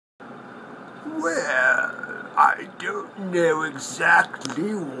Well, I don't know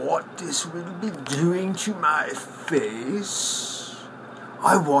exactly what this will be doing to my face.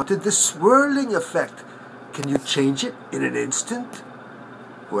 I wanted the swirling effect. Can you change it in an instant?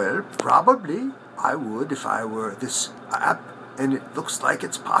 Well, probably I would if I were this app, and it looks like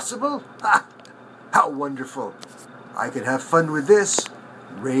it's possible. Ha! How wonderful. I can have fun with this.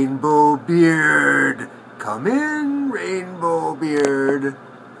 Rainbow Beard. Come in, Rainbow Beard.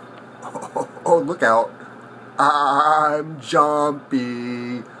 Oh, look out. I'm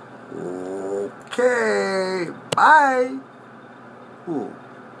jumpy. Okay, bye. Ooh,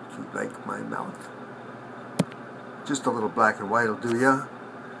 do you like my mouth? Just a little black and white will do ya.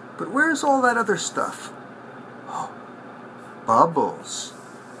 But where's all that other stuff? Oh, bubbles.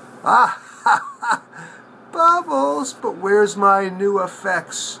 Ah, ha, ha. Bubbles, but where's my new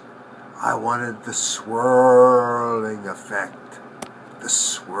effects? I wanted the swirling effect. The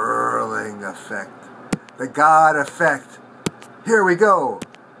swirling effect. The God effect. Here we go.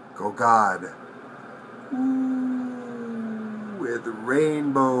 Go God. Ooh, with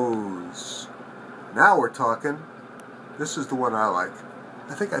rainbows. Now we're talking. This is the one I like.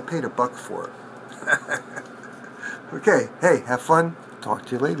 I think I paid $1 for it. Okay, hey, have fun. Talk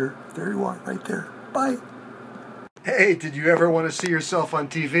to you later. There you are, right there. Bye. Hey, did you ever want to see yourself on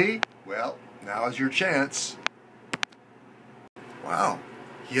TV? Well, now is your chance. Wow,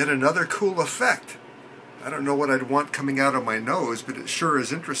 yet another cool effect. I don't know what I'd want coming out of my nose, but it sure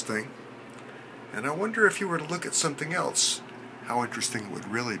is interesting. And I wonder if you were to look at something else, how interesting it would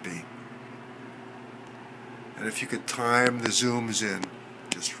really be. And if you could time the zooms in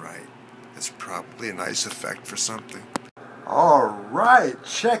just right, it's probably a nice effect for something. Alright,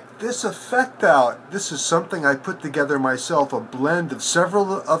 check this effect out. This is something I put together myself, a blend of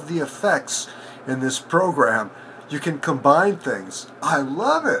several of the effects in this program. You can combine things. I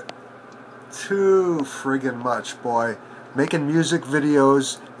love it. Too friggin' much, boy. Making music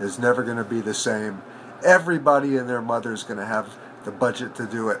videos is never going to be the same. Everybody and their mother is going to have the budget to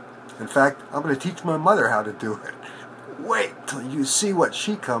do it. In fact, I'm going to teach my mother how to do it. Wait till you see what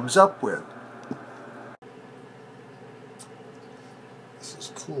she comes up with. This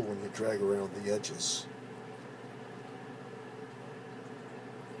is cool when you drag around the edges.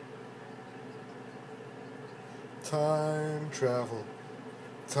 Time travel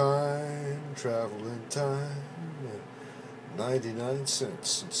in time. 99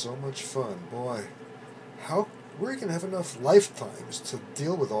 cents and so much fun. Boy, we're going to have enough lifetimes to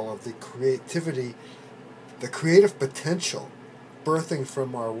deal with all of the creativity, the creative potential birthing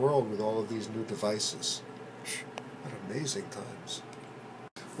from our world with all of these new devices. What amazing times.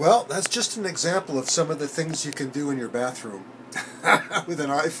 Well, that's just an example of some of the things you can do in your bathroom with an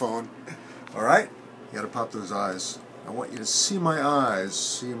iPhone. All right? You got to pop those eyes. I want you to see my eyes.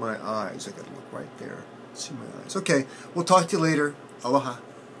 See my eyes. I got to look right there. See my eyes. Okay, we'll talk to you later. Aloha.